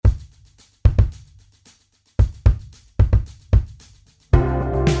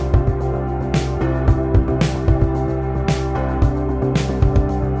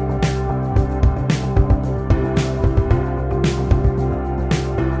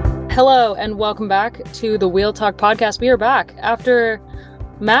Hello and welcome back to the Wheel Talk podcast. We are back after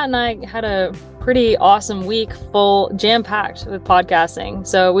Matt and I had a pretty awesome week, full jam-packed with podcasting.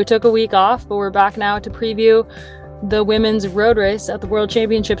 So we took a week off, but we're back now to preview the women's road race at the World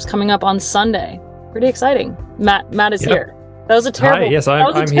Championships coming up on Sunday. Pretty exciting. Matt is here. That was a terrible. Hi, yes,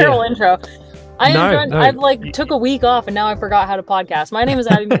 I'm terrible here. Intro. I've took a week off and now I forgot how to podcast. My name is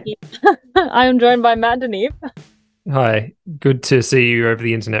Abby McKee. I am joined by Matt and Neef. Hi, good to see you over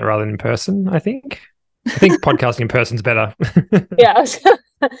the internet rather than in person. I think podcasting in person's better. Yeah,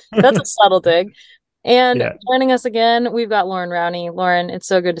 that's a subtle dig. And joining us again, we've got Loren Rowney. Loren, it's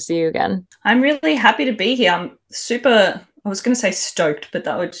so good to see you again. I'm really happy to be here. I'm super, I was going to say stoked, but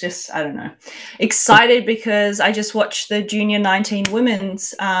that would just, I don't know, excited because I just watched the Junior 19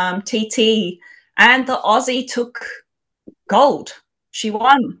 Women's TT and the Aussie took gold. She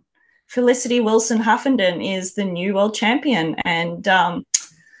won. Felicity Wilson-Huffenden is the new world champion. And I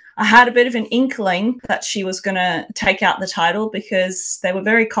had a bit of an inkling that she was going to take out the title because they were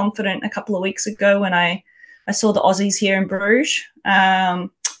very confident a couple of weeks ago when I saw the Aussies here in Bruges. And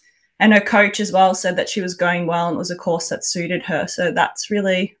her coach as well said that she was going well and it was a course that suited her. So that's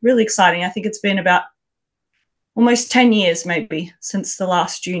really, really exciting. I think it's been about almost 10 years maybe since the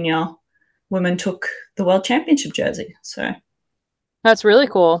last junior woman took the world championship jersey. So that's really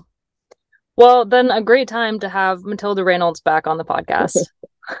cool. Well, then a great time to have Matilda Raynolds back on the podcast.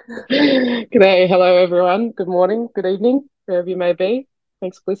 G'day, hello everyone. Good morning, good evening, wherever you may be.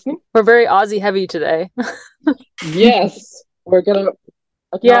 Thanks for listening. We're very Aussie heavy today. Yes, we're gonna.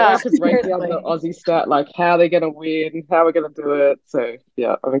 I can't wait to break down the Aussie stat, like how they're gonna win, how we're gonna do it. So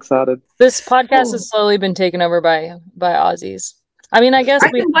yeah, I'm excited. This podcast has slowly been taken over by Aussies. I mean, I guess I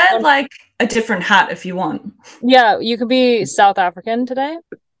can wear like a different hat if you want. Yeah, you could be South African today.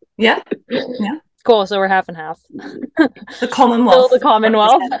 Yeah. Cool. So we're half and half. The Commonwealth. Still the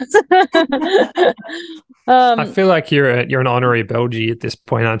Commonwealth. I feel like you're an honorary Belgie at this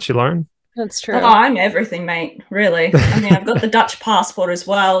point, aren't you, Lauren? That's true. Oh, I'm everything, mate. Really. I mean, I've got the Dutch passport as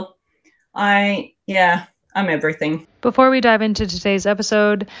well. I'm everything. Before we dive into today's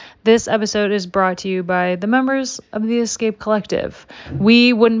episode, this episode is brought to you by the members of the Escape Collective.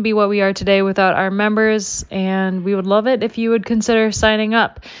 We wouldn't be what we are today without our members, and we would love it if you would consider signing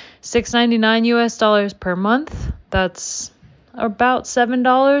up. $6.99 US per month. That's about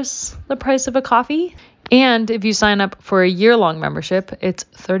 $7, the price of a coffee. And if you sign up for a year-long membership, it's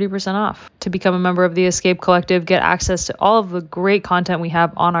 30% off. To become a member of the Escape Collective, get access to all of the great content we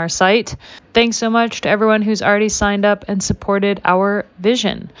have on our site. Thanks so much to everyone who's already signed up and supported our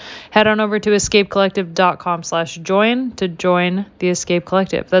vision. Head on over to escapecollective.com/join to join the Escape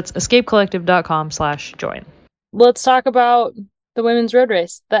Collective. That's escapecollective.com/join. Let's talk about the women's road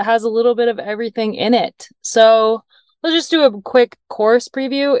race that has a little bit of everything in it. So let's just do a quick course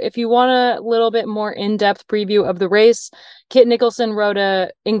preview. If you want a little bit more in-depth preview of the race, Kit Nicholson wrote an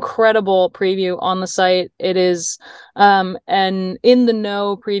incredible preview on the site. It is an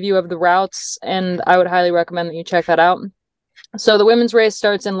in-the-know preview of the routes, and I would highly recommend that you check that out. So the women's race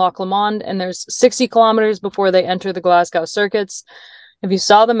starts in Loch Lomond, and there's 60 kilometers before they enter the Glasgow circuits. If you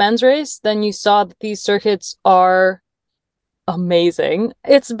saw the men's race, then you saw that these circuits are amazing.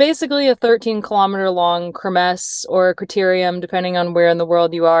 It's basically a 13-kilometer long kermesse or criterium, depending on where in the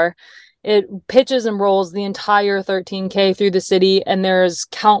world you are. It pitches and rolls the entire 13K through the city, and there's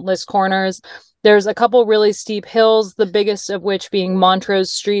countless corners. There's a couple really steep hills, the biggest of which being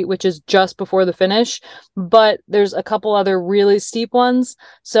Montrose Street, which is just before the finish. But there's a couple other really steep ones.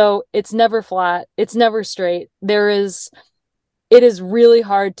 So it's never flat. It's never straight. It is really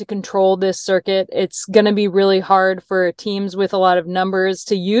hard to control this circuit. It's going to be really hard for teams with a lot of numbers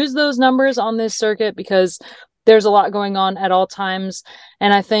to use those numbers on this circuit because there's a lot going on at all times.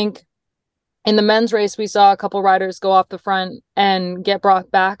 And I think in the men's race, we saw a couple riders go off the front and get brought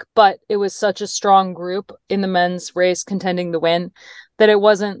back, but it was such a strong group in the men's race contending the win that it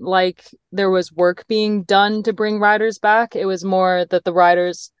wasn't like there was work being done to bring riders back. It was more that the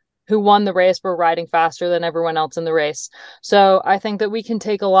riders who won the race were riding faster than everyone else in the race. So I think that we can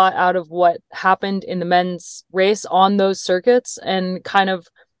take a lot out of what happened in the men's race on those circuits and kind of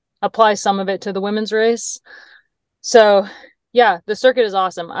apply some of it to the women's race. So yeah, the circuit is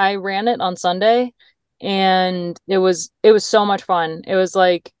awesome. I ran it on Sunday and it was so much fun. It was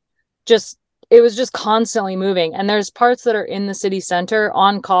just constantly moving. And there's parts that are in the city center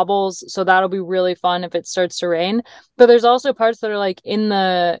on cobbles. So that'll be really fun if it starts to rain. But there's also parts that are like in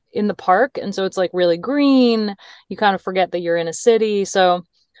the park. And so it's like really green. You kind of forget that you're in a city. So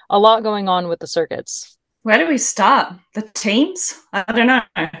a lot going on with the circuits. Where do we start? The teams? I don't know.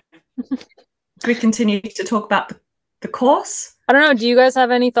 Do we continue to talk about the course? I don't know. Do you guys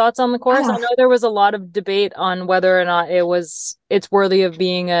have any thoughts on the course? Ah. I know there was a lot of debate on whether or not it's worthy of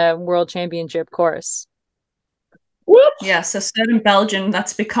being a world championship course. What? Yes, a certain Belgian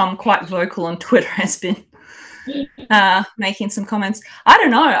that's become quite vocal on Twitter has been making some comments. I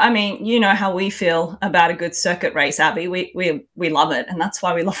don't know. I mean, you know how we feel about a good circuit race, Abby. We love it, and that's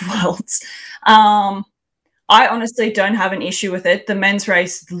why we love Worlds. I honestly don't have an issue with it. The men's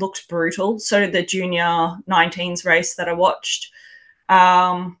race looked brutal. So did the junior 19s race that I watched.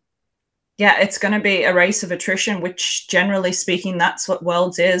 Yeah, it's going to be a race of attrition, which generally speaking, that's what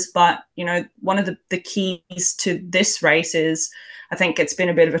Worlds is. But, you know, one of the keys to this race is, I think it's been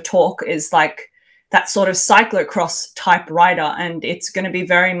a bit of a talk, is like that sort of cyclocross type rider. And it's going to be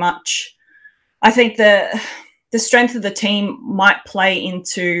very much, I think the strength of the team might play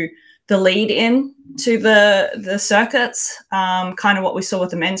into the lead in to the circuits, kind of what we saw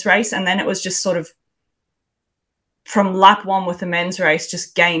with the men's race. And then it was just sort of from lap one with the men's race,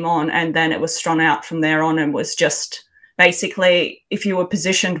 just game on, and then it was strung out from there on, and was just basically, if you were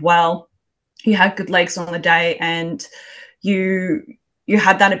positioned well, you had good legs on the day, and you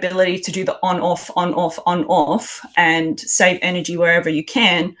had that ability to do the on off and save energy wherever you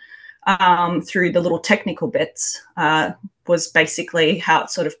can, through the little technical bits, was basically how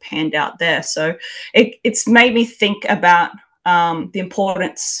it sort of panned out there. So it's made me think about the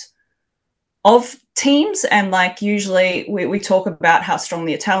importance of teams, and like usually we talk about how strong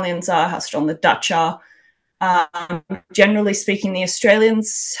the Italians are, how strong the Dutch are. Generally speaking, the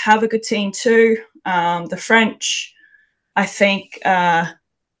Australians have a good team too. The French, I think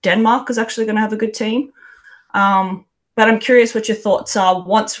Denmark is actually going to have a good team. But I'm curious what your thoughts are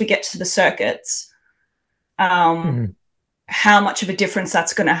once we get to the circuits, how much of a difference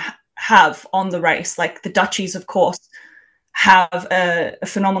that's going to have on the race. Like the Dutchies, of course, have a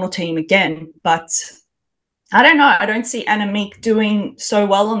phenomenal team again, but I don't know. I don't see Annemiek doing so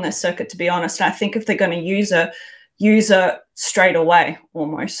well on this circuit, to be honest. And I think if they're going to use her straight away,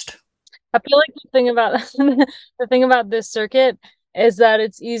 almost. I feel like the thing about this circuit is that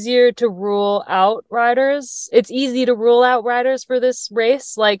it's easier to rule out riders. It's easy to rule out riders for this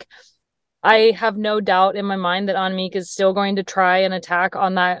race. Like, I have no doubt in my mind that Annemiek is still going to try and attack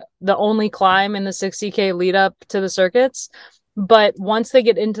on the only climb in the 60K lead up to the circuits. But once they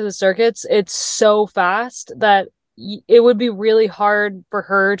get into the circuits, it's so fast that it would be really hard for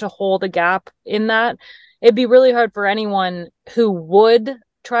her to hold a gap in that. It'd be really hard for anyone who would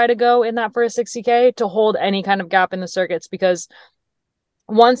try to go in that first 60K to hold any kind of gap in the circuits, because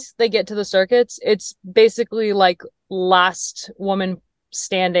once they get to the circuits, it's basically like last woman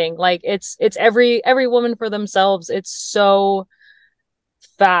standing. Like it's every woman for themselves. It's so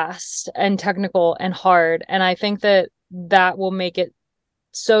fast and technical and hard, and I think that will make it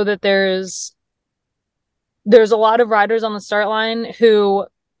so that there's a lot of riders on the start line who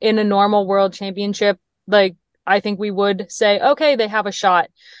in a normal world championship, like, I think we would say, okay, they have a shot.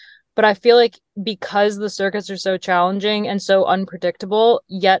 But I feel like because the circuits are so challenging and so unpredictable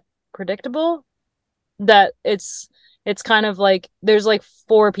yet predictable, that it's kind of like there's like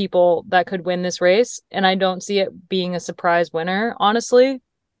 4 people that could win this race, and I don't see it being a surprise winner, honestly.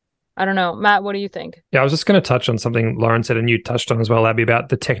 I don't know. Matt, what do you think? Yeah, I was just going to touch on something Lauren said, and you touched on as well, Abby, about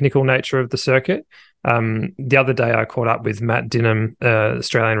the technical nature of the circuit. The other day I caught up with Matt Dinham,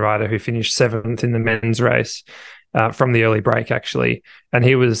 Australian rider who finished 7th in the men's race from the early break, actually. And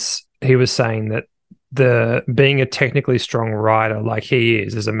he was saying that being a technically strong rider like he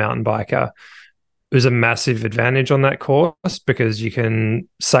is as a mountain biker is a massive advantage on that course, because you can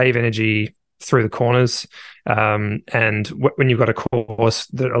save energy through the corners. And when you've got a course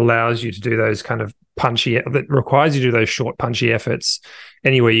that allows you to do those kind of that requires you to do those short, punchy efforts,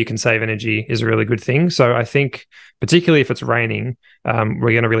 anywhere you can save energy is a really good thing. So I think, particularly if it's raining,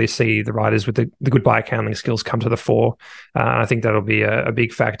 we're going to really see the riders with the good bike handling skills come to the fore. I think that'll be a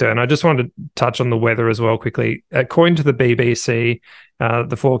big factor. And I just wanted to touch on the weather as well quickly. According to the BBC,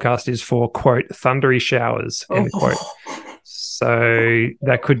 the forecast is for, quote, thundery showers, end quote. So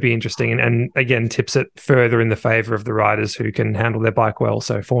that could be interesting, and again, tips it further in the favour of the riders who can handle their bike well.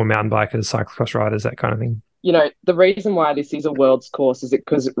 So former mountain bikers, cyclocross riders, that kind of thing. You know, the reason why this is a world's course is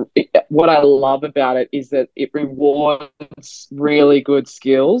because what I love about it is that it rewards really good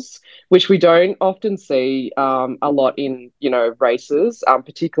skills, which we don't often see a lot in, you know, races,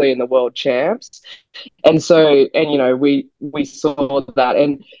 particularly in the world champs. And so, and, you know, we saw that.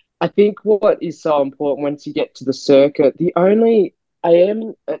 And I think what is so important once you get to the circuit, I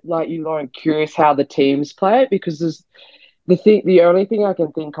am, like you, Lauren, curious how the teams play it, because there's the only thing I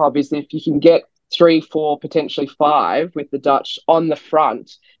can think of is if you can get 3, 4, potentially 5 with the Dutch on the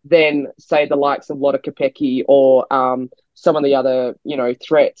front, then say the likes of Lotte Kopecky or some of the other,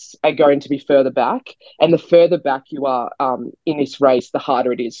 threats are going to be further back. And the further back you are in this race, the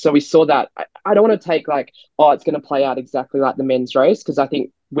harder it is. So we saw that. I don't want to take it's going to play out exactly like the men's race, because I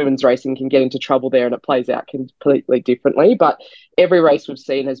think women's racing can get into trouble there and it plays out completely differently. But every race we've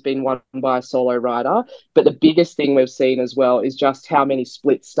seen has been won by a solo rider. But the biggest thing we've seen as well is just how many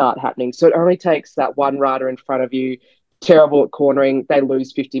splits start happening. So it only takes that one rider in front of you, terrible at cornering, they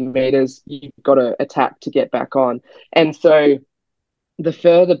lose 50 meters, you've got to attack to get back on. And so the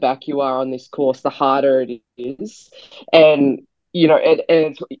further back you are on this course, the harder it is. And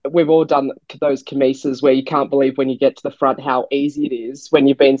we've all done those chemises where you can't believe when you get to the front how easy it is when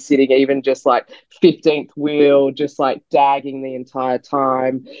you've been sitting even just 15th wheel, just dagging the entire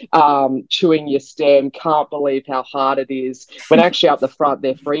time, chewing your stem, can't believe how hard it is, when actually up the front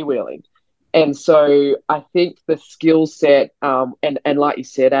they're freewheeling. And so I think the skill set, and like you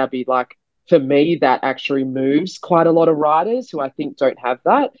said, Abby, for me, that actually moves quite a lot of riders who I think don't have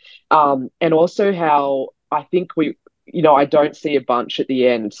that. And also how I think I don't see a bunch at the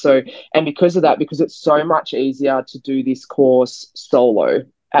end. So, and because of that, because it's so much easier to do this course solo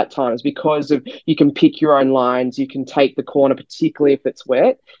at times, because you can pick your own lines, you can take the corner, particularly if it's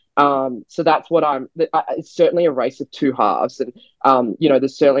wet. So that's what it's certainly a race of two halves. And,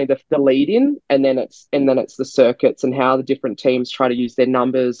 there's certainly the lead in, and then it's the circuits and how the different teams try to use their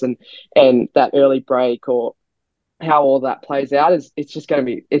numbers and that early break, or how all that plays out.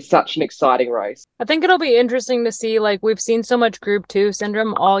 It's such an exciting race. I think it'll be interesting to see, we've seen so much Group 2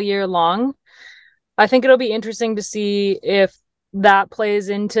 syndrome all year long. I think it'll be interesting to see if that plays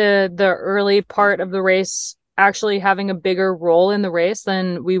into the early part of the race actually having a bigger role in the race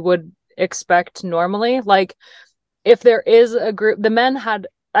than we would expect normally. If there is a group, the men had,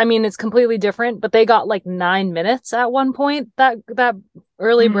 it's completely different, but they got 9 minutes at one point, that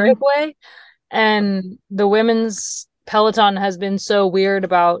early breakaway. And the women's peloton has been so weird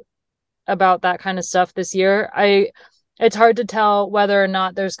about that kind of stuff this year. It's hard to tell whether or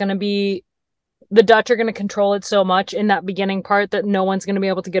not there's going to be, the Dutch are going to control it so much in that beginning part that no one's going to be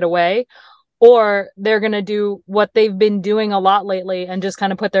able to get away, or they're going to do what they've been doing a lot lately and just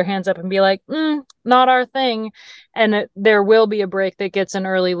kind of put their hands up and be like, not our thing. And there will be a break that gets an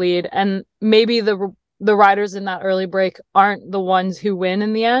early lead. And maybe the riders in that early break aren't the ones who win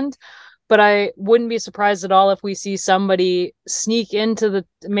in the end. But I wouldn't be surprised at all if we see somebody sneak into the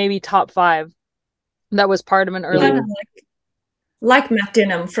maybe top 5 that was part of an early. Like Matt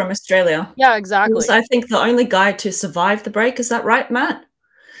Dinham from Australia. Yeah, exactly. He was, I think, the only guy to survive the break. Is that right, Matt?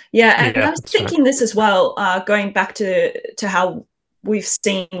 Yeah, and I was thinking this as well, going back to how we've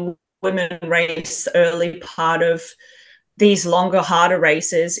seen women race the early part of these longer, harder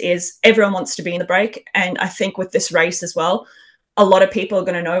races, is everyone wants to be in the break. And I think with this race as well, a lot of people are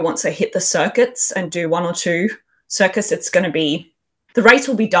going to know once they hit the circuits and do 1 or 2 circuits, the race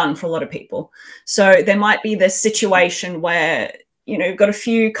will be done for a lot of people. So there might be this situation where, you've got a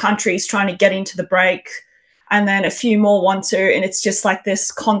few countries trying to get into the break and then a few more want to, and it's just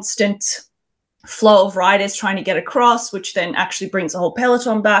this constant flow of riders trying to get across, which then actually brings the whole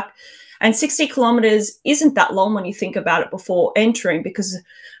peloton back. And 60 kilometers isn't that long when you think about it before entering, because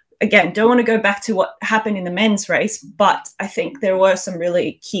again, don't want to go back to what happened in the men's race, but I think there were some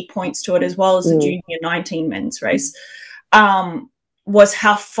really key points to it, as well as the junior 19 men's race, was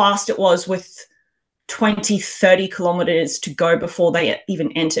how fast it was with 20, 30 kilometers to go before they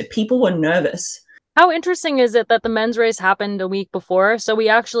even entered. People were nervous. How interesting is it that the men's race happened a week before? So we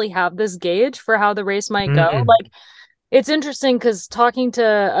actually have this gauge for how the race might go. It's interesting because talking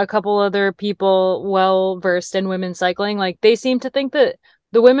to a couple other people well-versed in women's cycling, they seem to think that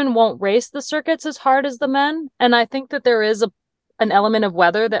the women won't race the circuits as hard as the men. And I think that there is an element of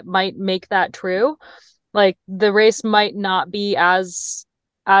weather that might make that true. The race might not be as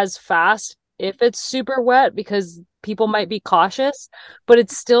fast if it's super wet, because people might be cautious, but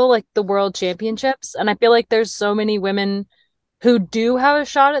it's still the World Championships. And I feel like there's so many women who do have a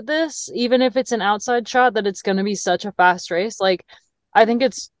shot at this, even if it's an outside shot, that it's going to be such a fast race. I think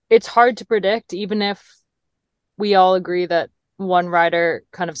it's hard to predict, even if we all agree that one rider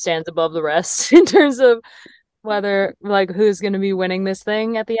kind of stands above the rest in terms of whether who's going to be winning this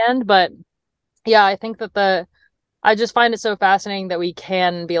thing at the end. But yeah, I think that I just find it so fascinating that we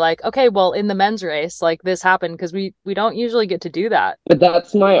can be okay, well, in the men's race, this happened, because we don't usually get to do that. But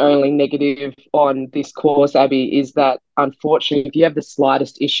that's my only negative on this course, Abby, is that unfortunately, if you have the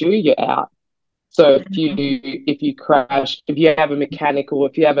slightest issue, you're out. So if you crash, if you have a mechanical,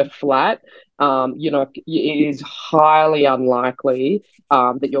 if you have a flat, it is highly unlikely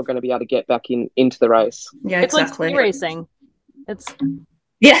that you're going to be able to get back into the race. Yeah, it's exactly. Like ski racing. It's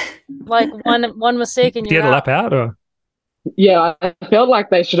one mistake and you you're get a lap out, or Yeah, I felt like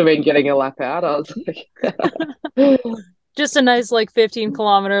they should have been getting a lap out. I was like, Just a nice, like,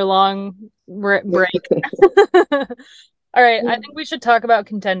 15-kilometer long break. All right, I think we should talk about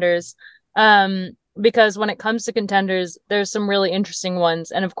contenders. Because when it comes to contenders, there's some really interesting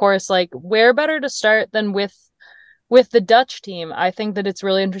ones. And of course, like, where better to start than with the Dutch team? I think that it's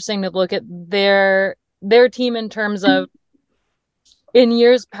really interesting to look at their team in terms of, in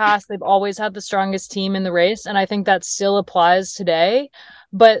years past, they've always had the strongest team in the race, and I think that still applies today.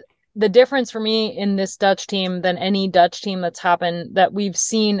 But the difference for me in this Dutch team than any Dutch team that's happened that we've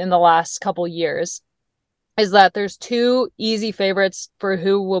seen in the last couple years is that there's two easy favorites for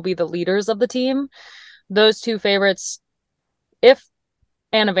who will be the leaders of the team. Those two favorites, if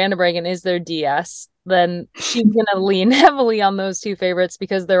Anna van der Breggen is their DS, then she's going to lean heavily on those two favorites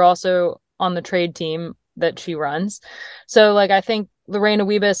because they're also on the trade team that she runs. So, like, I think Lorena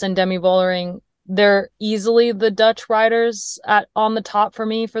Wiebes and Demi Vollering, they're easily the Dutch riders on the top for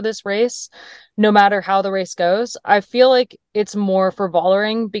me for this race, no matter how the race goes. I feel like it's more for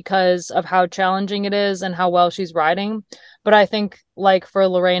Vollering because of how challenging it is and how well she's riding. But I think, like, for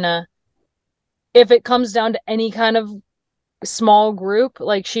Lorena, if it comes down to any kind of small group,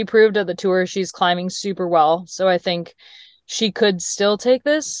 like, she proved at the Tour she's climbing super well. So I think she could still take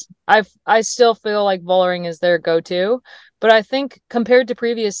this. I still feel like Vollering is their go-to, but I think compared to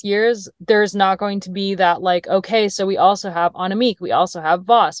previous years, there's not going to be that, like, okay, so we also have Annemiek, we also have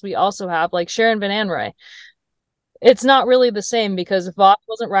Vos, we also have, like, Sharon Van Anrooy. It's not really the same because Vos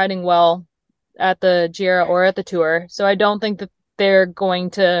wasn't riding well at the Giro or at the Tour, so I don't think that they're going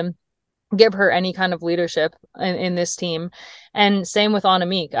to give her any kind of leadership in this team. And same with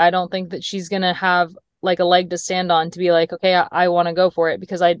Annemiek. I don't think that she's going to have, like, a leg to stand on to be like, okay, I want to go for it,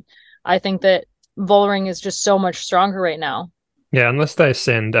 because I think that Vollering is just so much stronger right now. Yeah, unless they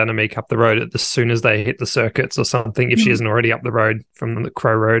send Annemiek up the road as soon as they hit the circuits or something, if she isn't already up the road from the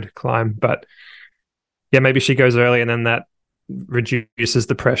Crow Road climb. But yeah, maybe she goes early and then that reduces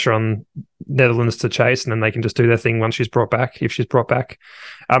the pressure on Netherlands to chase, and then they can just do their thing once she's brought back, if she's brought back.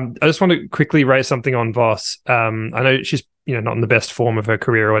 I just want to quickly raise something on Vos. I know she's not in the best form of her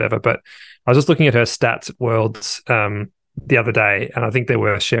career or whatever, but I was just looking at her stats at Worlds the other day, and I think they're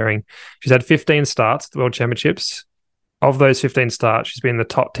worth sharing. She's had 15 starts at the World Championships. Of those 15 starts, she's been in the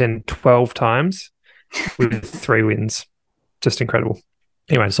top 10 12 times with 3 wins. Just incredible.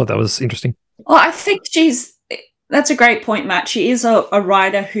 Anyway, I just thought that was interesting. Well, I think that's a great point, Matt. She is a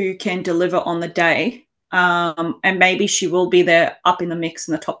rider who can deliver on the day, and maybe she will be there up in the mix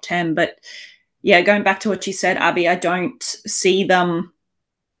in the top 10. But yeah, going back to what you said, Abby, I don't see them,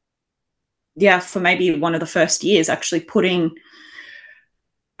 for maybe one of the first years, actually putting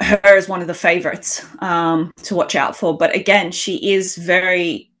her as one of the favorites to watch out for. But again, she is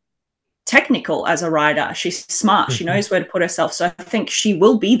very technical as a rider. She's smart. Mm-hmm. She knows where to put herself. So I think she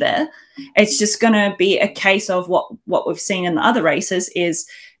will be there. It's just going to be a case of what we've seen in the other races is,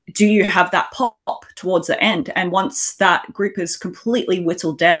 do you have that pop towards the end? And once that group is completely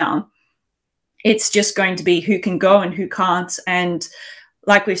whittled down, it's just going to be who can go and who can't. And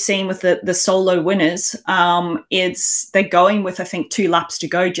like we've seen with the solo winners, they're going with, I think, 2 laps to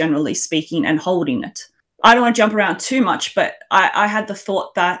go, generally speaking, and holding it. I don't want to jump around too much, but I had the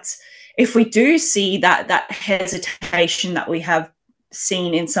thought that if we do see that hesitation that we have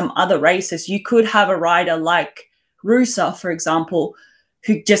seen in some other races, you could have a rider like Rusa, for example,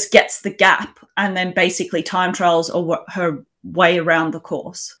 who just gets the gap and then basically time trials her way around the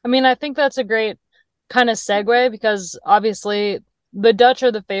course. I mean, I think that's a great kind of segue, because obviously the Dutch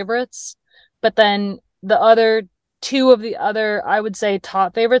are the favorites, but then the other 2 of the other, I would say,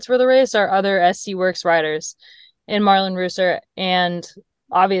 top favorites for the race are other SC Works riders in Marlen Reusser, and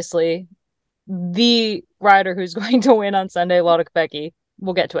obviously the rider who's going to win on Sunday, Lotte Kopecky.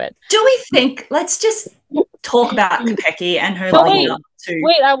 We'll get to it. Do we think, let's just talk about Kopecky and her leading up to...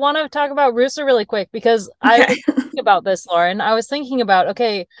 Wait, I want to talk about Reusser really quick, because I was thinking about this, Lauren. I was thinking about,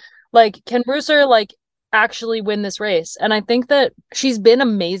 okay, like, can Reusser, like, actually win this race? And I think that she's been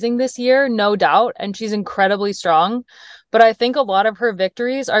amazing this year, no doubt, and she's incredibly strong. But I think a lot of her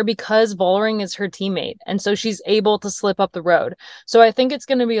victories are because Vollering is her teammate, and so she's able to slip up the road. So I think it's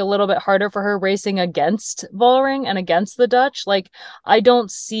going to be a little bit harder for her racing against Vollering and against the Dutch. Like, I don't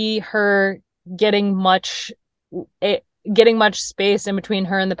see her getting much space in between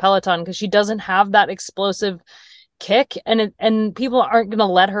her and the peloton, because she doesn't have that explosive kick, and people aren't going to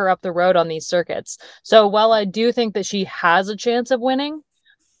let her up the road on these circuits. So while I do think that she has a chance of winning,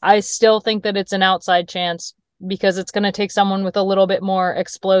 I still think that it's an outside chance, because it's going to take someone with a little bit more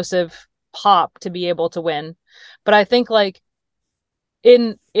explosive pop to be able to win. But I think, like,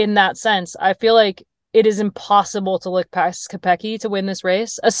 in that sense, I feel like it is impossible to look past Kopecky to win this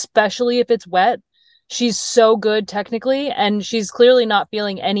race, especially if it's wet. She's so good technically, and she's clearly not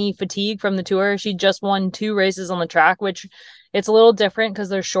feeling any fatigue from the tour. She just won 2 races on the track, which it's a little different because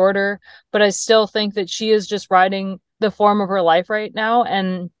they're shorter, but I still think that she is just riding the form of her life right now.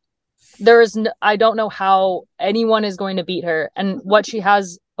 And I don't know how anyone is going to beat her. And what she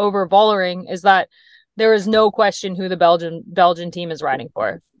has over Vollering is that there is no question who the Belgian team is riding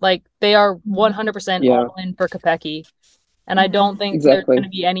for. Like, they are 100% all in for Kopecky. And I don't think there's going to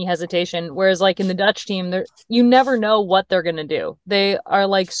be any hesitation. Whereas, like, in the Dutch team, you never know what they're going to do. They are,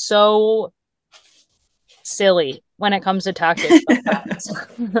 like, so silly when it comes to tactics.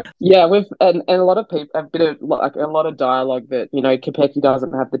 Yeah, and a lot of people, a bit of like a lot of dialogue that, you know, Kopecky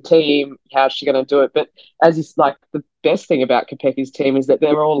doesn't have the team. How's she going to do it? But as is like the best thing about Kopecky's team is that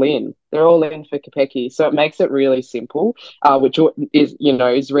they're all in. They're all in for Kopecky, so it makes it really simple, which is, you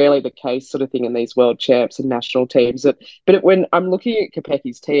know, is rarely the case sort of thing in these world champs and national teams. When I'm looking at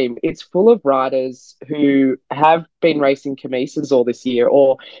Kopecky's team, it's full of riders who have been racing Camisas all this year,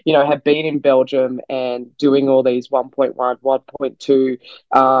 or, you know, have been in Belgium and doing all these 1.1,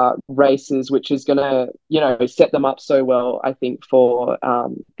 1.2 races, which is going to, you know, set them up so well, I think, for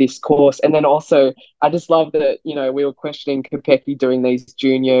this course. And then also, I just love that, you know, we were questioning Kopecky doing these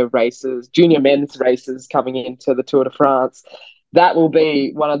junior men's races coming into the Tour de France. That will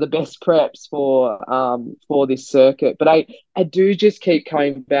be one of the best preps for this circuit. But I do just keep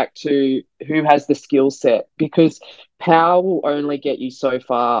coming back to who has the skill set, because power will only get you so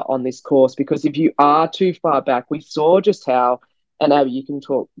far on this course. Because if you are too far back, we saw just how, and Abby, you can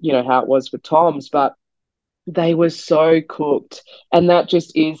talk, you know, how it was for Toms, but they were so cooked. And that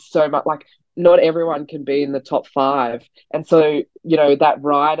just is so much like, not everyone can be in the top 5. And so, you know, that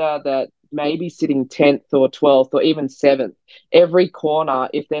rider that may be sitting 10th or 12th or even 7th, every corner,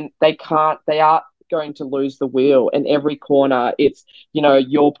 if then they are going to lose the wheel. And every corner, it's, you know,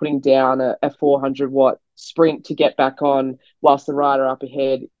 you're putting down a 400-watt sprint to get back on, whilst the rider up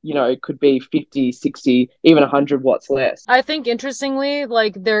ahead, you know, could be 50, 60, even 100 watts less. I think, interestingly,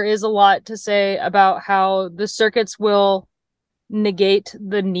 like, there is a lot to say about how the circuits will negate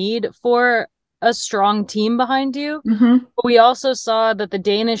the need for a strong team behind you. But we also saw that the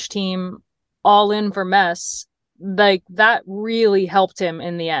Danish team, all in for Mess, like, that really helped him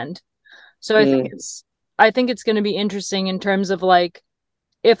in the end. So I think it's going to be interesting in terms of, like,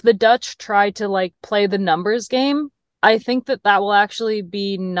 if the Dutch try to, like, play the numbers game, I think that will actually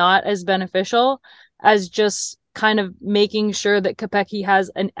be not as beneficial as just kind of making sure that Kopecky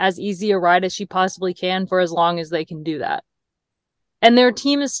has as easy a ride as she possibly can for as long as they can do that. And their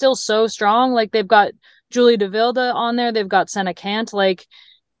team is still so strong. Like, they've got Julie de Wilde on there. They've got Senna Kant. Like,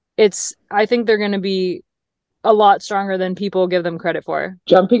 I think they're going to be a lot stronger than people give them credit for.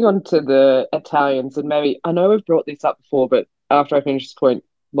 Jumping onto the Italians, and maybe, I know we've brought this up before, but after I finish this point,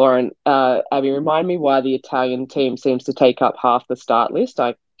 Lauren, Abby, remind me why the Italian team seems to take up half the start list.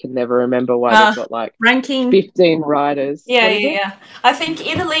 I can never remember why they've got like ranking 15 riders. Yeah. I think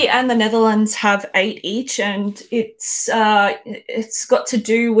Italy and the Netherlands have 8 each, and it's got to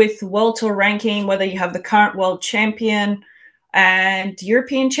do with World Tour ranking, whether you have the current world champion and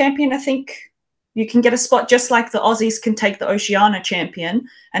European champion. I think you can get a spot, just like the Aussies can take the Oceania champion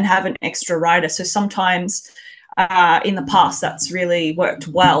and have an extra rider. So sometimes in the past that's really worked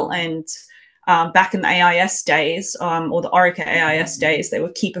well. And back in the AIS days, or the Orica AIS days, they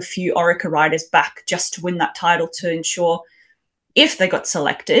would keep a few Orica riders back just to win that title, to ensure, if they got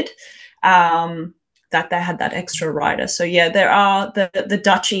selected, that they had that extra rider. So yeah, there are the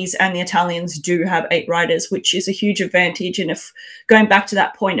Dutchies and the Italians do have 8 riders, which is a huge advantage. And if going back to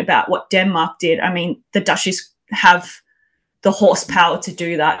that point about what Denmark did, I mean, the Dutchies have the horsepower to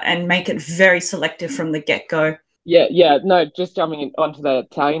do that and make it very selective from the get-go. Yeah. No, just jumping onto the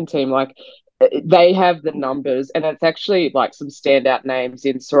Italian team, like, they have the numbers, and it's actually like some standout names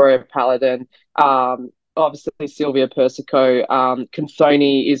in Soraya Paladin, obviously Silvia Persico.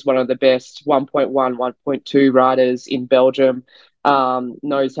 Consoni is one of the best 1.1, 1.2 riders in Belgium,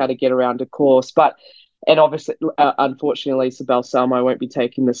 knows how to get around a course. And obviously, unfortunately, Lisa Balsamo won't be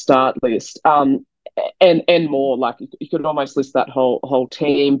taking the start list. And more, like, you could almost list that whole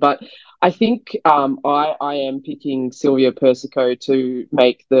team. But I think I am picking Silvia Persico to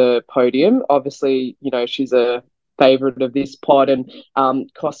make the podium. Obviously, you know, she's a favourite of this pod,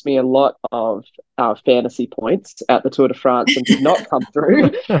 and cost me a lot of fantasy points at the Tour de France and did not come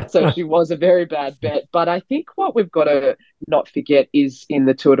through. So she was a very bad bet. But I think what we've got to not forget is, in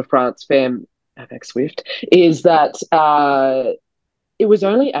the Tour de France, Alex Swift, is that it was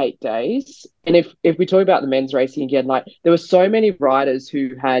only 8 days. And if we talk about the men's racing again, like there were so many riders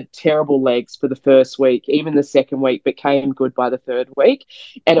who had terrible legs for the first week, even the second week, but came good by the third week.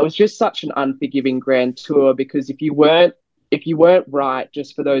 And it was just such an unforgiving Grand Tour, because if you weren't right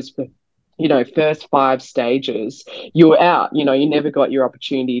just for those first 5 stages, you were out. You never got your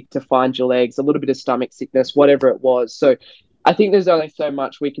opportunity to find your legs, a little bit of stomach sickness, whatever it was. So I think there's only so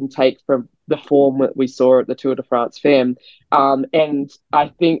much we can take from the form that we saw at the Tour de France Femme. And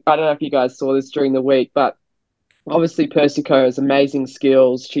I don't know if you guys saw this during the week, but obviously Persico has amazing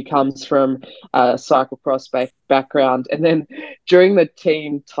skills. She comes from a cyclocross background. And then during the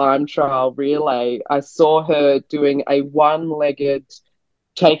team time trial relay, I saw her doing a one-legged,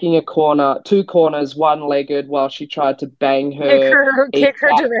 taking a corner, 2 corners, one-legged, while she tried to bang her kick her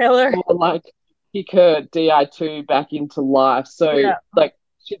derailleur, or like kick her Di2 back into life. So yeah. like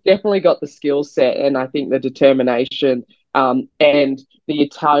she's definitely got the skill set, and I think the determination. And the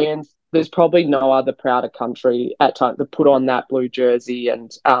Italians, there's probably no other prouder country at time to put on that blue jersey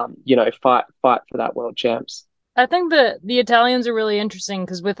and fight for that world champs. I think that the Italians are really interesting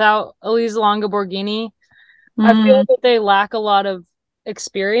because without Elisa Longa Borghini, I feel that they lack a lot of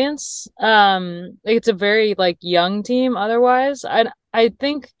experience. It's a very like young team otherwise. I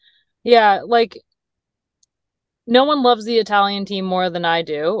think, yeah, like no one loves the Italian team more than I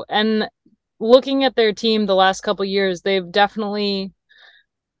do. And looking at their team the last couple years, they've definitely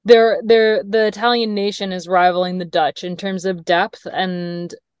the Italian nation is rivaling the Dutch in terms of depth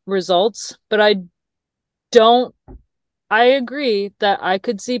and results. But I agree that I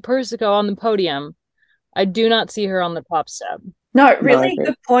could see Persico on the podium. I do not see her on the top step. No, really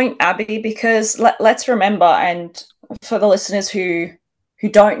good point, Abby, because let's remember, and for the listeners who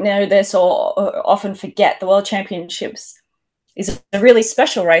don't know this or often forget, the World Championships is a really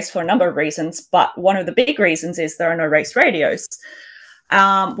special race for a number of reasons, but one of the big reasons is there are no race radios,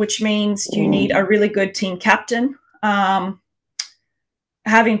 which means you need a really good team captain. Having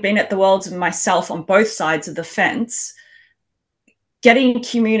been at the Worlds myself on both sides of the fence, getting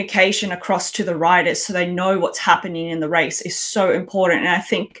communication across to the riders so they know what's happening in the race is so important. And I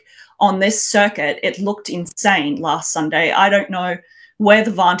think on this circuit, it looked insane last Sunday. I don't know where the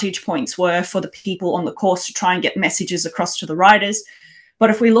vantage points were for the people on the course to try and get messages across to the riders.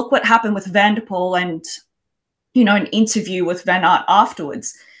 But if we look what happened with Van der Poel and, an interview with Van Aert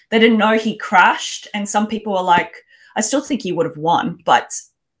afterwards, they didn't know he crashed. And some people were like, I still think he would have won, but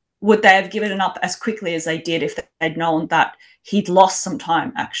would they have given it up as quickly as they did if they'd known that he'd lost some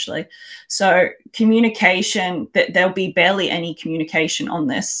time, actually? So communication, there'll be barely any communication on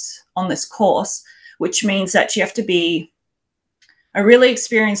this course, which means that you have to be a really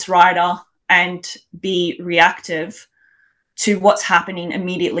experienced rider and be reactive to what's happening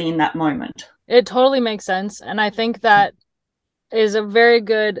immediately in that moment. It totally makes sense. And I think that is a very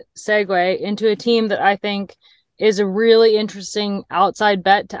good segue into a team that I think is a really interesting outside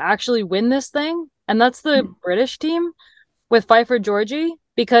bet to actually win this thing. And that's the British team with Pfeiffer Georgie,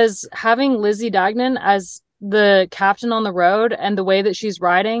 because having Lizzie Deignan as the captain on the road and the way that she's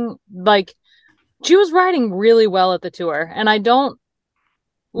riding, like she was riding really well at the tour. And I don't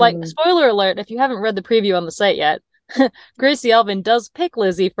spoiler alert, if you haven't read the preview on the site yet, Gracie Elvin does pick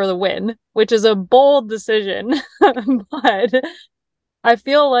Lizzie for the win, which is a bold decision. But I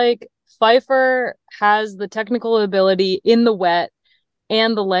feel like Pfeiffer has the technical ability in the wet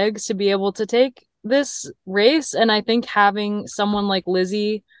and the legs to be able to take this race. And I think having someone like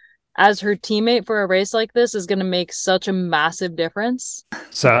Lizzie as her teammate for a race like this is going to make such a massive difference.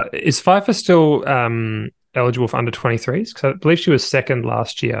 So is Pfeiffer still eligible for under 23s? Because I believe she was second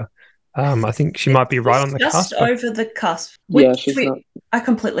last year. I think she might be right on the cusp. Just over the cusp. Yeah, she's not. I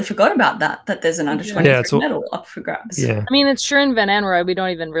completely forgot about that there's an under 23 medal up for grabs. Yeah. I mean, it's Shirin Van Anrooy. We don't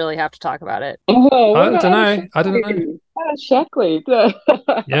even really have to talk about it. Oh, I don't know. Shackley.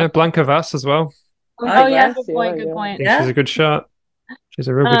 Yeah, Blanca Vas as well. Oh, yeah, good point. She's a good shot. She's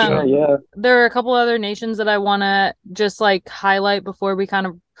a real good shot. Yeah. There are a couple other nations that I want to just like highlight before we kind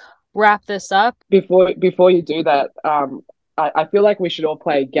of wrap this up. Before you do that, I feel like we should all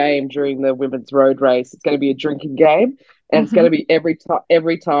play a game during the women's road race. It's going to be a drinking game, and it's going to be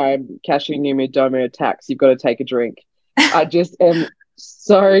every time Kasia Niumidomo attacks, you've got to take a drink. I just am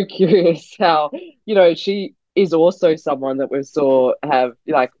so curious how, she is also someone that we saw have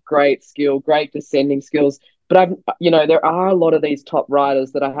like great skill, great descending skills. But there are a lot of these top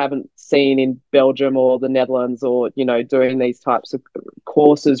riders that I haven't seen in Belgium or the Netherlands or, doing these types of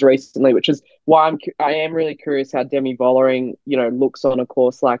courses recently, which is why I am really curious how Demi Vollering, looks on a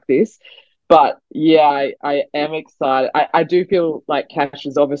course like this. But yeah, I am excited. I do feel like Cash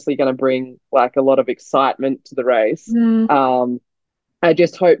is obviously going to bring like a lot of excitement to the race. I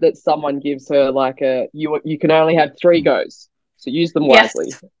just hope that someone gives her like you can only have 3 goes, so use them Yes.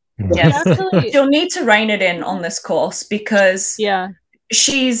 wisely. Yes. Actually, She'll need to rein it in on this course because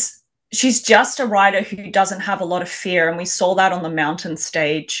she's just a rider who doesn't have a lot of fear, and we saw that on the mountain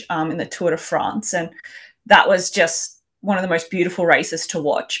stage in the Tour de France, and that was just one of the most beautiful races to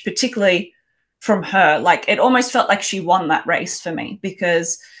watch, particularly from her. Like, it almost felt like she won that race for me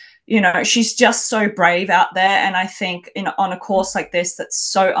because, you know, she's just so brave out there. And I think on a course like this that's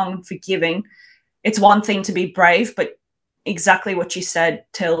so unforgiving, it's one thing to be brave, but exactly what you said,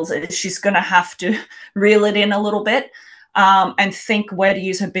 Tills, is she's going to have to reel it in a little bit and think where to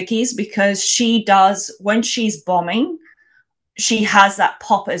use her bickies, because she does, when she's bombing, she has that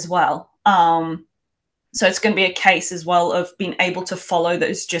pop as well. So it's going to be a case as well of being able to follow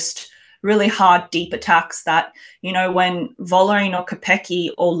those just really hard, deep attacks that, you know, when Vollering or Kopecky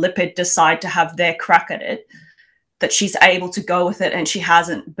or Lippert decide to have their crack at it, that she's able to go with it and she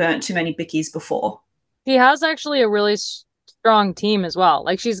hasn't burnt too many bickies before. She has actually a really strong team as well.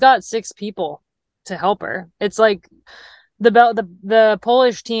 Like, she's got 6 people to help her. It's like the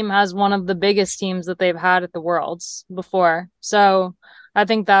Polish team has one of the biggest teams that they've had at the Worlds before. So I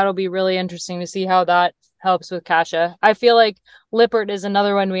think that'll be really interesting to see how that helps with Kasia. I feel like Lippert is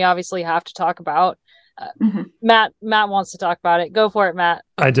another one we obviously have to talk about. Matt wants to talk about it. Go for it, Matt.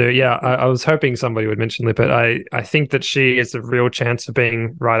 I do. Yeah, I was hoping somebody would mention Lippert. I think that she has a real chance of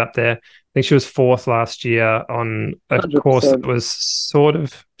being right up there. I think she was 4th last year on a 100%. course that was sort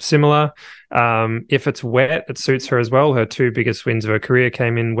of similar. If it's wet, it suits her as well. Her 2 biggest wins of her career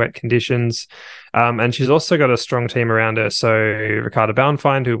came in wet conditions. And she's also got a strong team around her. So Ricarda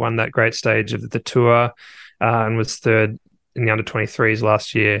Bauernfeind, who won that great stage of the Tour and was 3rd in the under-23s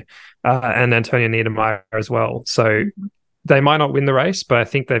last year, and Antonia Niedermayer as well. So they might not win the race, but I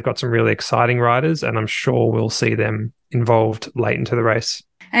think they've got some really exciting riders, and I'm sure we'll see them involved late into the race.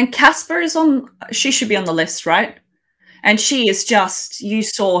 And Casper is she should be on the list, right? And she is just, you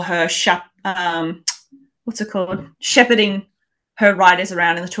saw her, shepherding her riders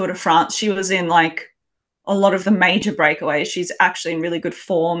around in the Tour de France. She was in like a lot of the major breakaways. She's actually in really good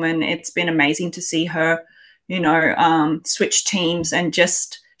form, and it's been amazing to see her, you know, switch teams. And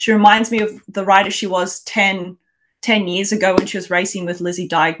just, she reminds me of the rider she was 10 years ago when she was racing with Lizzie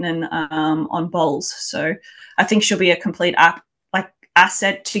Deignan on bowls. So I think she'll be a complete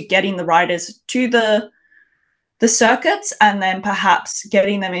asset to getting the riders to the circuits and then perhaps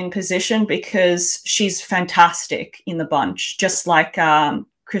getting them in position, because she's fantastic in the bunch, just like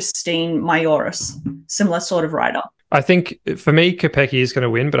Christine Majoris, similar sort of rider. I think for me, Kopecky is going to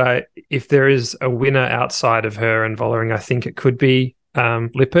win, but if there is a winner outside of her and Vollering, I think it could be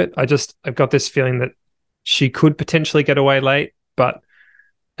Lippert. I've got this feeling that she could potentially get away late,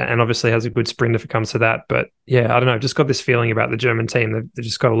 and obviously has a good sprint if it comes to that. But yeah, I don't know. I've just got this feeling about the German team. They've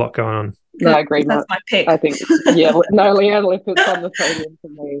just got a lot going on. No, I agree. That's my pick. I think, Leanne Lippert's on the podium for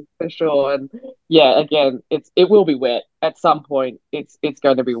me for sure. And yeah, again, it will be wet at some point. It's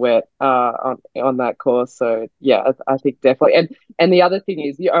going to be wet on that course. So yeah, I think definitely. And the other thing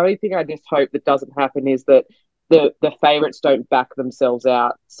is, the only thing I just hope that doesn't happen is that the favourites don't back themselves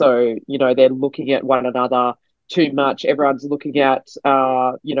out. So, you know, they're looking at one another too much. Everyone's looking at,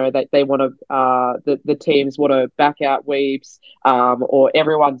 they want to, the teams want to back out Weebs, or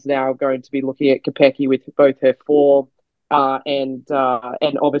everyone's now going to be looking at Kopecky with both her form and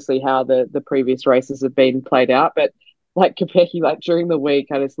obviously how the previous races have been played out. But like Kopecky, like during the week,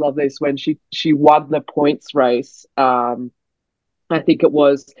 I just love this when she won the points race. I think it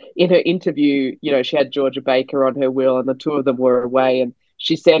was in her interview, you know, she had Georgia Baker on her wheel and the 2 of them were away, and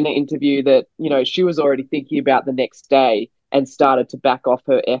she said in an interview that, you know, she was already thinking about the next day and started to back off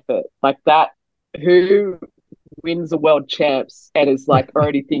her effort. Like that, who wins the world champs and is like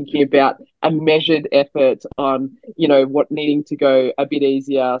already thinking about a measured effort on, you know, what needing to go a bit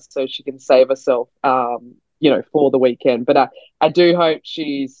easier so she can save herself, for the weekend. But I do hope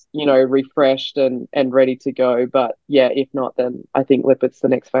she's, you know, refreshed and ready to go. But yeah, if not, then I think Lippert's the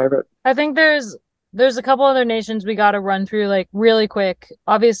next favourite. I think there's a couple other nations we got to run through like really quick.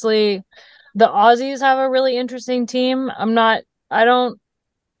 Obviously, the Aussies have a really interesting team. I'll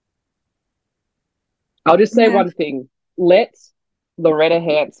just say one thing. Let Loretta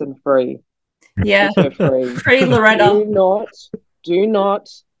Hanson free. Yeah. Let her free. Free Loretta. Do not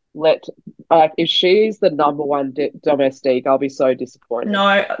let, if she's the number one domestique, I'll be so disappointed.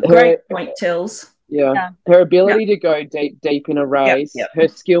 No, great point, Tills. Yeah. Her ability to go deep in a race, her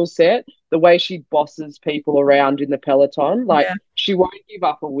skill set, the way she bosses people around in the peloton, she won't give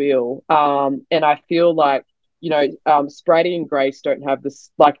up a wheel. And I feel like, you know, Sprady and Grace don't have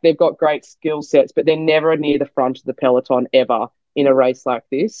this, like they've got great skill sets, but they're never near the front of the peloton ever. in a race like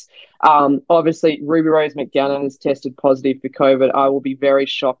this. Obviously, Ruby Rose McGannon has tested positive for COVID. I will be very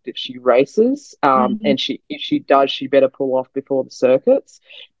shocked if she races. And if she does, she better pull off before the circuits.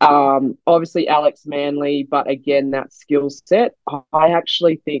 Obviously, Alex Manley, but again, that skill set. I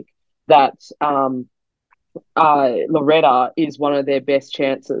actually think that Loretta is one of their best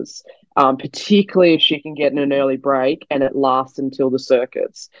chances. Particularly if she can get in an early break and it lasts until the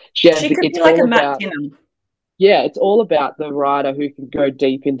circuits. She could be like a Matt Dinham. Yeah, it's all about the rider who can go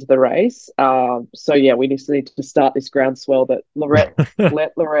deep into the race. So yeah, we just need to start this groundswell that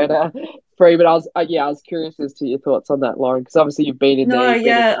let Loretta free. But I was curious as to your thoughts on that, Lauren, because obviously you've been in there. No,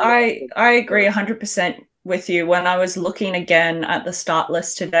 yeah, I agree 100% with you. When I was looking again at the start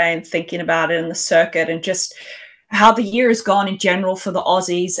list today and thinking about it in the circuit and just how the year has gone in general for the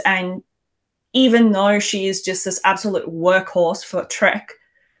Aussies, and even though she is just this absolute workhorse for Trek,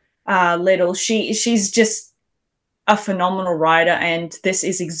 Little, she's just a phenomenal rider, and this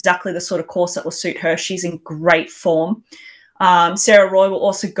is exactly the sort of course that will suit her. She's in great form. Sarah Roy will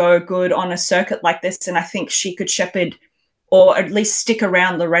also go good on a circuit like this, and I think she could shepherd or at least stick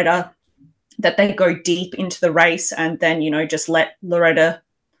around Loretta, that they go deep into the race and then, just let Loretta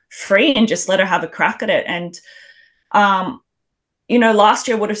free and just let her have a crack at it. And last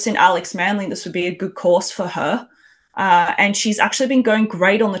year I would have seen Alex Manley. This would be a good course for her. And she's actually been going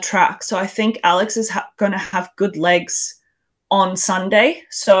great on the track. So I think Alex is going to have good legs on Sunday.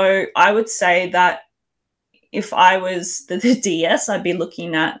 So I would say that if I was the DS, I'd be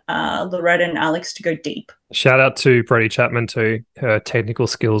looking at Loretta and Alex to go deep. Shout out to Brodie Chapman too. Her technical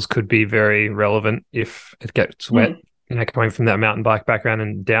skills could be very relevant if it gets wet. Coming from that mountain bike background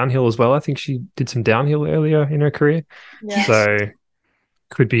and downhill as well. I think she did some downhill earlier in her career. Yes. So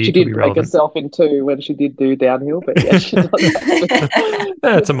could be she did break herself in two when she did do downhill, but yeah, she's not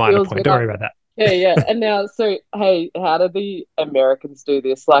that's a minor point. Don't worry about that. Yeah. And now, so hey, how do the Americans do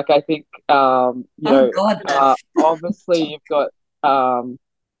this? Like, I think obviously you've got I'll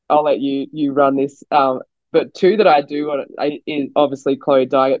let you run this. But two that I do want is obviously Chloe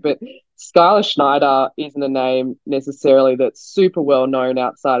Dygert, but Skylar Schneider isn't a name necessarily that's super well known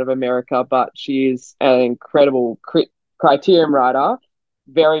outside of America, but she is an incredible criterium rider.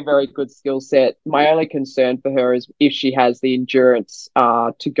 Very, very good skill set. My only concern for her is if she has the endurance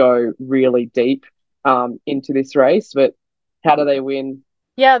to go really deep into this race. But how do they win?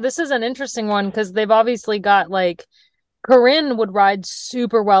 Yeah, this is an interesting one because they've obviously got Corinne would ride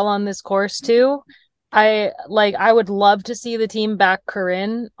super well on this course too. I would love to see the team back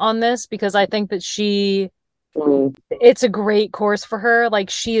Corinne on this because I think that it's a great course for her.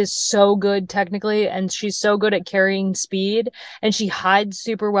 She is so good technically and she's so good at carrying speed and she hides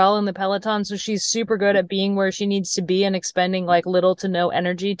super well in the peloton. So she's super good at being where she needs to be and expending little to no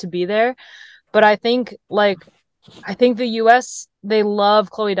energy to be there. But I think the US, they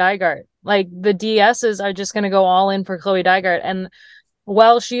love Chloe Dygert. The DSs are just going to go all in for Chloe Dygert. And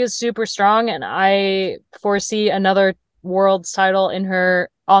while she is super strong and I foresee another world's title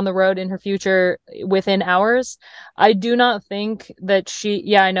on the road in her future within hours, I do not think that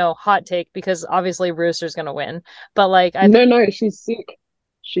I know, hot take, because obviously Rooster's going to win. But No, she's sick.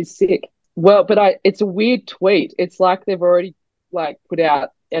 She's sick. Well, but it's a weird tweet. It's like they've already put out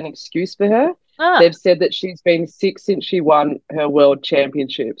an excuse for her. They've said that she's been sick since she won her world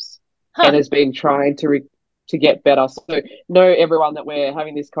championships and has been trying to get better. So know everyone that we're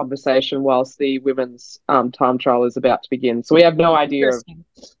having this conversation whilst the women's time trial is about to begin. So we have no idea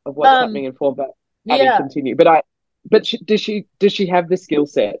of what's happening in form, but continue. But does she have the skill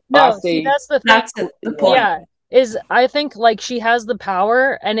set? No, that's the thing. That's the point. Yeah, I think she has the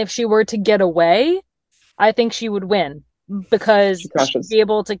power, and if she were to get away, I think she would win because she'd be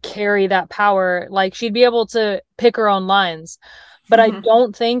able to carry that power. She'd be able to pick her own lines. But I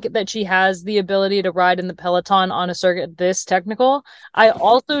don't think that she has the ability to ride in the peloton on a circuit this technical. I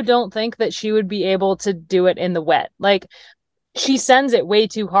also don't think that she would be able to do it in the wet. She sends it way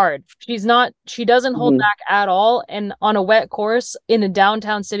too hard. She doesn't hold back at all. And on a wet course in a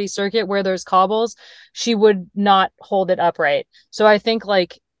downtown city circuit where there's cobbles, she would not hold it upright. So I think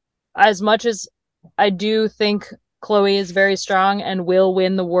as much as I do think Chloe is very strong and will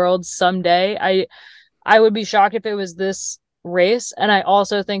win the world someday, I would be shocked if it was this race. And I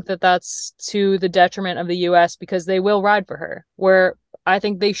also think that that's to the detriment of the US because they will ride for her, where I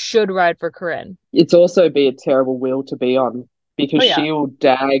think they should ride for Corinne. It's also be a terrible wheel to be on because she'll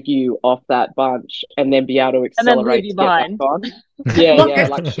dag you off that bunch and then be able to accelerate to get back on.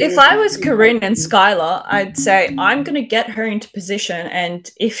 If I was Corinne and Skylar, I'd say I'm going to get her into position, and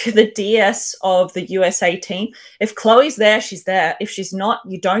if the DS of the USA team, if Chloe's there, she's there. If she's not,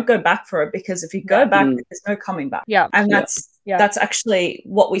 you don't go back for it because if you go back, there's no coming back. Yeah, and that's That's actually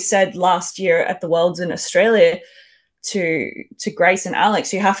what we said last year at the Worlds in Australia to Grace and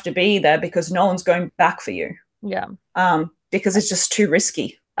Alex. You have to be there because no one's going back for you. Yeah. Because it's just too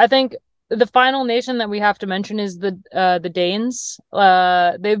risky. I think the final nation that we have to mention is the Danes.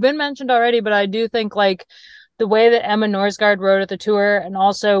 They've been mentioned already, but I do think like the way that Emma Norsgaard rode at the tour and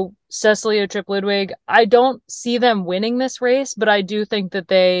also Cecilia Tripp-Ludwig, I don't see them winning this race, but I do think that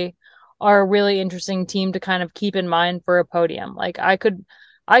they are a really interesting team to kind of keep in mind for a podium. Like I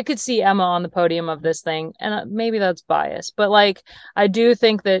could see Emma on the podium of this thing, and maybe that's biased, but like I do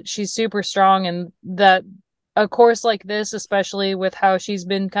think that she's super strong, and that a course like this, especially with how she's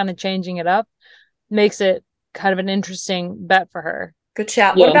been kind of changing it up, makes it kind of an interesting bet for her. Good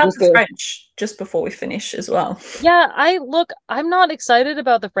shout. What about the French, just before we finish as well? Yeah, I'm not excited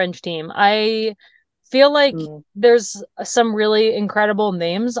about the French team. I feel like there's some really incredible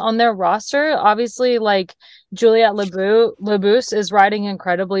names on their roster. Obviously, like Juliette Labousse is riding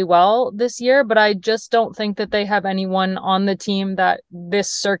incredibly well this year, but I just don't think that they have anyone on the team that this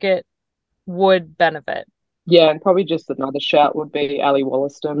circuit would benefit. Yeah, and probably just another shout would be Ali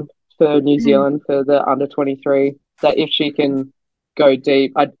Wollaston for New Zealand for the under 23. That if she can go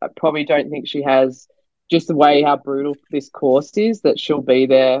deep, I probably don't think she has, just the way how brutal this course is, that she'll be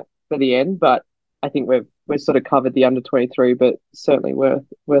there for the end. But I think we've sort of covered the under 23, but certainly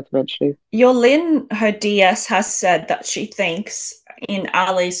worth mentioning. Your Lynn, her DS, has said that she thinks in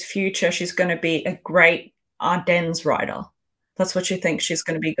Ali's future she's going to be a great Ardennes rider. That's what she thinks she's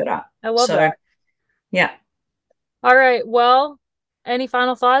going to be good at. I love that. Yeah. All right. Well, any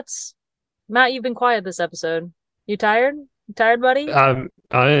final thoughts? Matt, you've been quiet this episode. You tired? You tired, buddy? I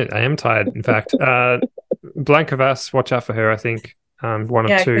am tired, in fact. Blanca Vass, watch out for her, I think.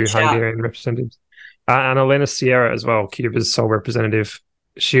 One of two Hungarian representatives. And Elena Sierra as well, Cuba's sole representative.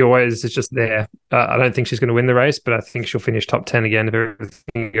 She always is just there. I don't think she's going to win the race, but I think she'll finish top 10 again if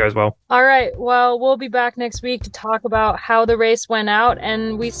everything goes well. All right. Well, we'll be back next week to talk about how the race went out.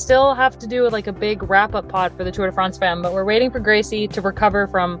 And we still have to do like a big wrap-up pod for the Tour de France fam, but we're waiting for Gracie to recover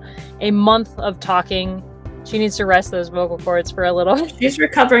from a month of talking. She needs to rest those vocal cords for a little. She's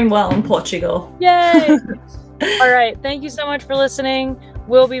recovering well in Portugal. Yay! All right. Thank you so much for listening.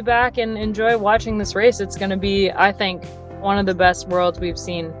 We'll be back and enjoy watching this race. It's going to be, I think, one of the best worlds we've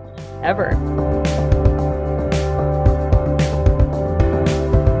seen ever.